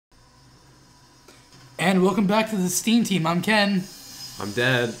And welcome back to the Steam Team. I'm Ken. I'm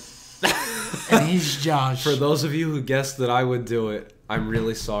dead. And he's Josh. For those of you who guessed that I would do it, I'm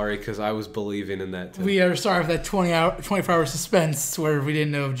really sorry because I was believing in that too. We are sorry for that 24-hour suspense where we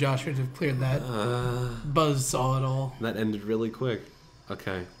didn't know if Josh would have cleared that. Buzz saw it all. That ended really quick.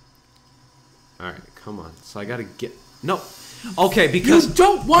 Okay. Alright, come on. So I gotta get... No! Okay, because... You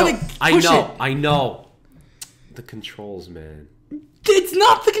don't want to push it! I know. The controls, man. It's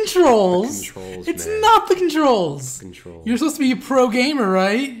not the controls. The controls, it's man. not the controls. Controls. You're supposed to be a pro gamer,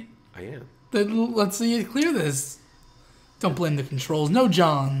 right? I am. Then let's see you clear this. Don't blame the controls. No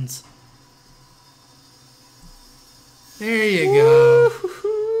Johns. There you go.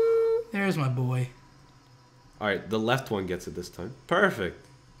 There's my boy. Alright, the left one gets it this time. Perfect.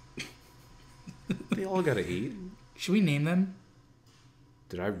 They all gotta eat. Should we name them?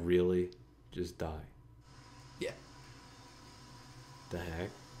 Did I really just die? Yeah. The heck?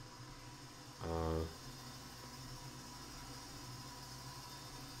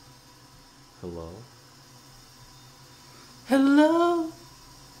 Hello? Hello?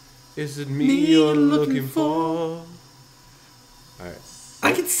 Is it me you're looking for? Alright.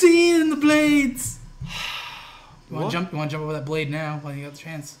 I can see it in the blades. You want What? to jump? You want to jump over that blade now while you got the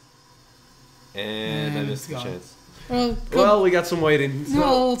chance? And I And missed it's the gone. chance. Well, We got some waiting. So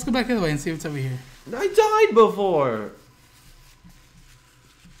no, let's go back the other way and see what's over here. I died before.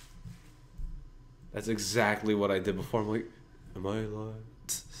 That's exactly what I did before. I'm like, am I alive?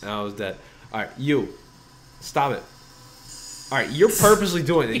 And I was dead. Alright, you. Stop it. Alright, you're purposely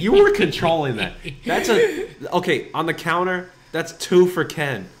doing it. You were controlling that. That's a... Okay, on the counter, that's 2 for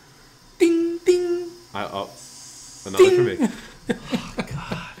Ken. Ding, ding. Another Ding. for me. Oh,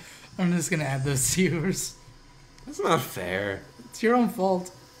 God. I'm just going to add those to yours. That's not fair. It's your own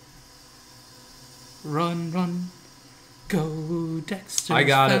fault. Run, run. Go, Dexter. I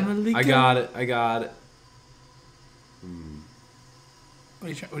got family, it. I go. got it. I got it. What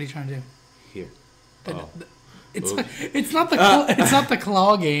are you trying to do? Here. It's Oops. it's not the it's not the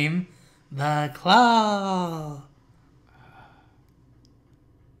claw game. The claw.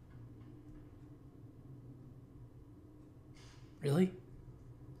 Really?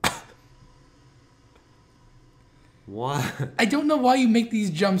 What? I don't know why you make these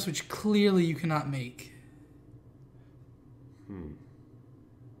jumps, which clearly you cannot make.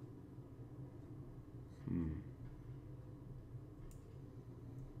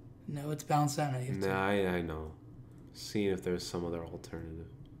 No, it's bounced out. Nah, I know. Seeing if there's some other alternative.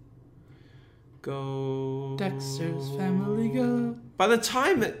 Go. Dexter's family go. By the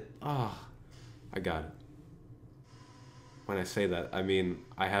time it... I got it. When I say that, I mean,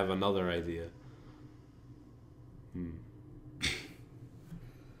 I have another idea.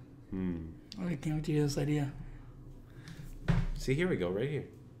 I can't do this idea. See, here we go, right here.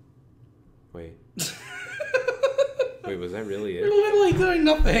 Wait. Wait, was that really it? You're literally doing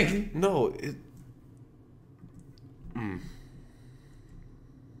nothing. No, it...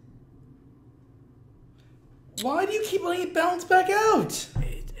 Why do you keep letting it bounce back out?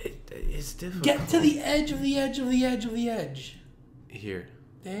 It's difficult. Get to the edge of the edge of the edge of the edge. Here.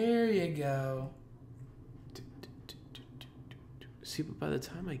 There you go. See, but by the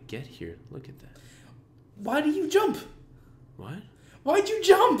time I get here, look at that. Why do you jump? What? Why'd you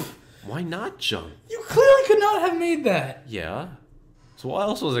jump? Why not jump? You clearly could not have made that. Yeah. So what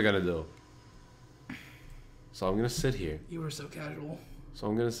else was I gonna do? So I'm gonna sit here. You were so casual. So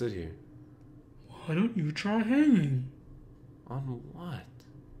I'm gonna sit here. Why don't you try hanging? On what?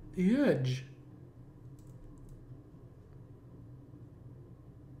 The edge.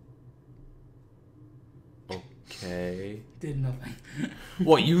 Okay. Did nothing.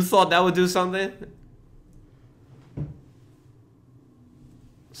 What, you thought that would do something?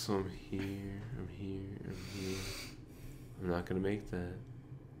 So I'm here, I'm here, I'm here. I'm not gonna make that.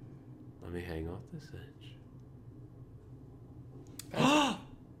 Let me hang off this edge.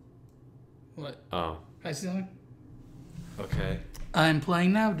 What? Oh, Can I see something? okay. I'm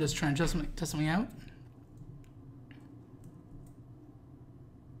playing now, just trying to test something out.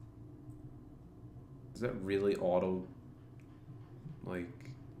 Is that really auto, like,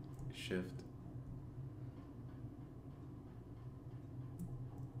 shift?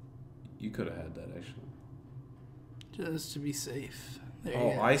 You could have had that, actually. Just to be safe. There Oh,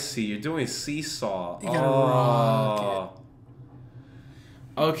 you go. I see. You're doing seesaw. You gotta rock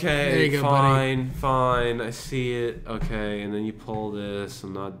Okay, There you go, fine. I see it. Okay, and then you pull this.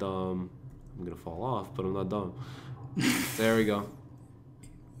 I'm not dumb. I'm gonna fall off, but I'm not dumb. There we go.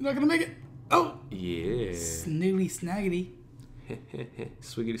 You're not gonna make it. Oh! Yeah. Snoody snaggity.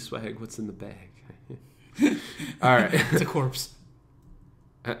 Swiggity swag, what's in the bag? Alright. It's a corpse.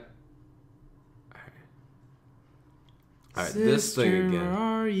 Alright, this thing again. Where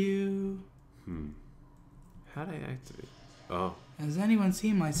are you? How'd I activate? Oh. Has anyone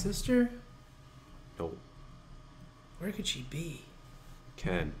seen my sister? Nope. Where could she be?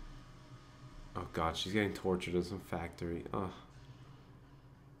 Ken. Oh god, she's getting tortured in some factory. Oh.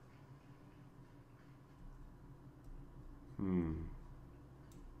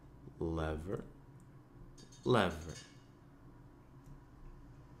 Lever. Lever.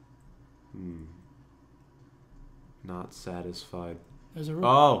 Not satisfied. There's a rope.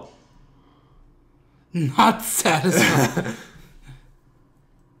 Oh! Not satisfied.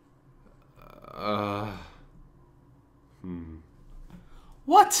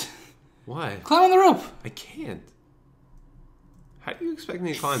 What? Why? Climb on the rope. I can't. How do you expect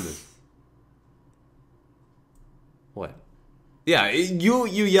me to climb this? What? Yeah, you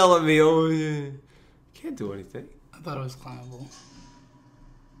yell at me. Oh, yeah. Can't do anything. I thought it was climbable.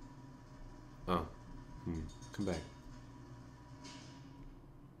 Oh. Come back.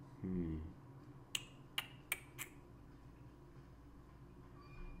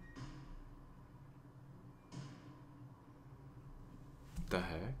 The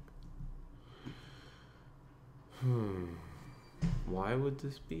heck? Why would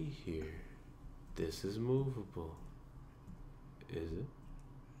this be here? This is movable. Is it?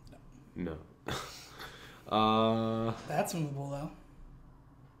 No. That's movable though.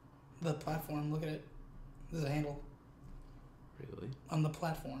 The platform, look at it. There's a handle. Really? On the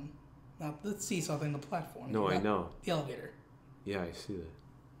platform. Not the seesaw thing, the platform. No, I know. The elevator. Yeah, I see that.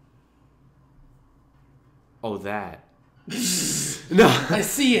 Oh, that. No. I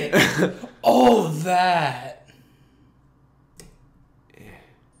see it. Oh, that. Yeah.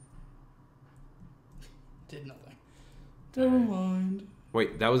 Did nothing. Never mind.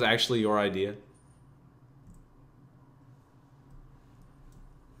 Wait, that was actually your idea?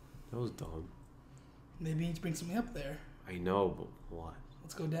 That was dumb. Maybe you need to bring something up there. I know, but what?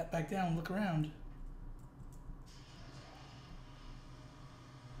 Let's go back down and look around.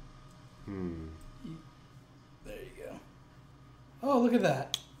 There you go. Oh, look at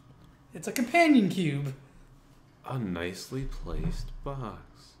that. It's a companion cube. A nicely placed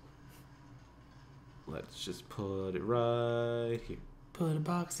box. Let's just put it right here. Put a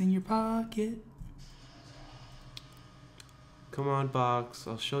box in your pocket. Come on, box.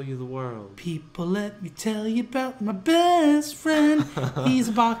 I'll show you the world. People, let me tell you about my best friend. He's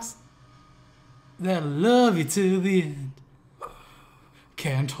a box that'll love you to the end.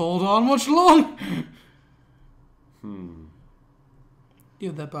 Can't hold on much longer.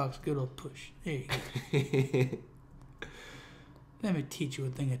 Give that box a good old push. There you go. Let me teach you a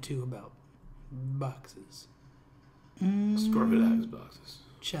thing or two about boxes. Scorpidax boxes.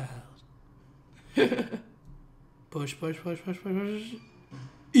 Child. Push, push, push, push, push, push.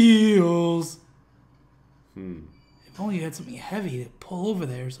 Eels. If only you had something heavy to pull over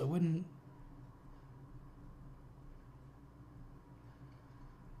there so I wouldn't...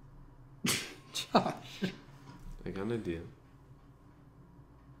 Josh. I got an idea.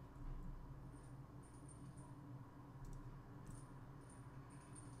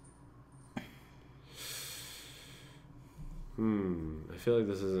 I feel like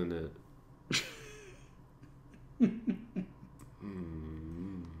this isn't it.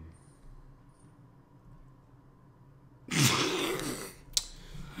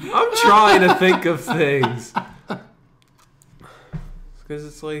 I'm trying to think of things. Because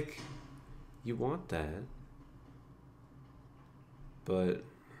it's like, you want that. But...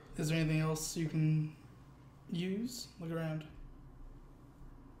 Is there anything else you can use? Look around.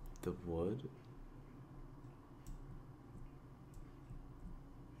 The wood?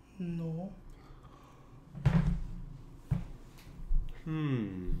 No.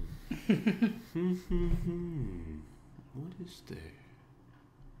 What is there?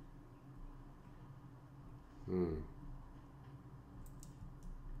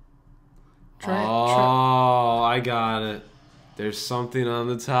 Oh, I got it. There's something on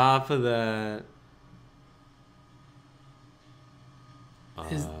the top of that.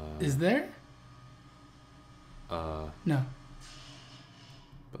 Is there? No.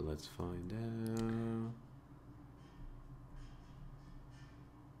 But let's find out.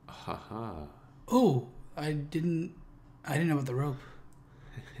 Haha. Oh, I didn't know about the rope.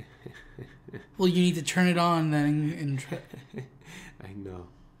 Well, you need to turn it on then and I know.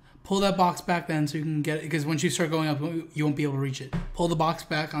 pull that box back then so you can get it. Because once you start going up, you won't be able to reach it. Pull the box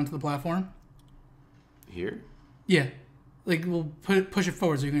back onto the platform. Here? Yeah. Like, we'll push it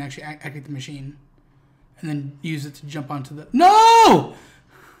forward so you can actually activate the machine. And then use it to jump onto the... No!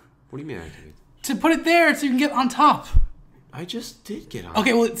 What do you mean activate? To put it there so you can get on top. I just did get on.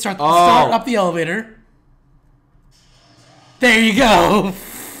 Okay, well, start up the elevator. There you go.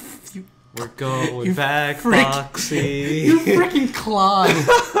 We're going You back, frick. Foxy. You freaking clod.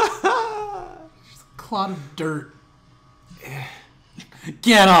 Just a clod of dirt.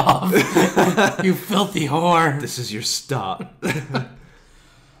 Get off. You filthy whore. This is your stop.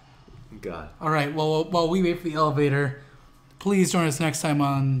 God. All right, well, while we wait for the elevator, please join us next time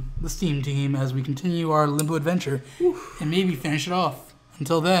on the Steam Team as we continue our Limbo adventure and maybe finish it off.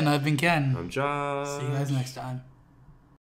 Until then, I've been Ken. I'm Josh. See you guys next time.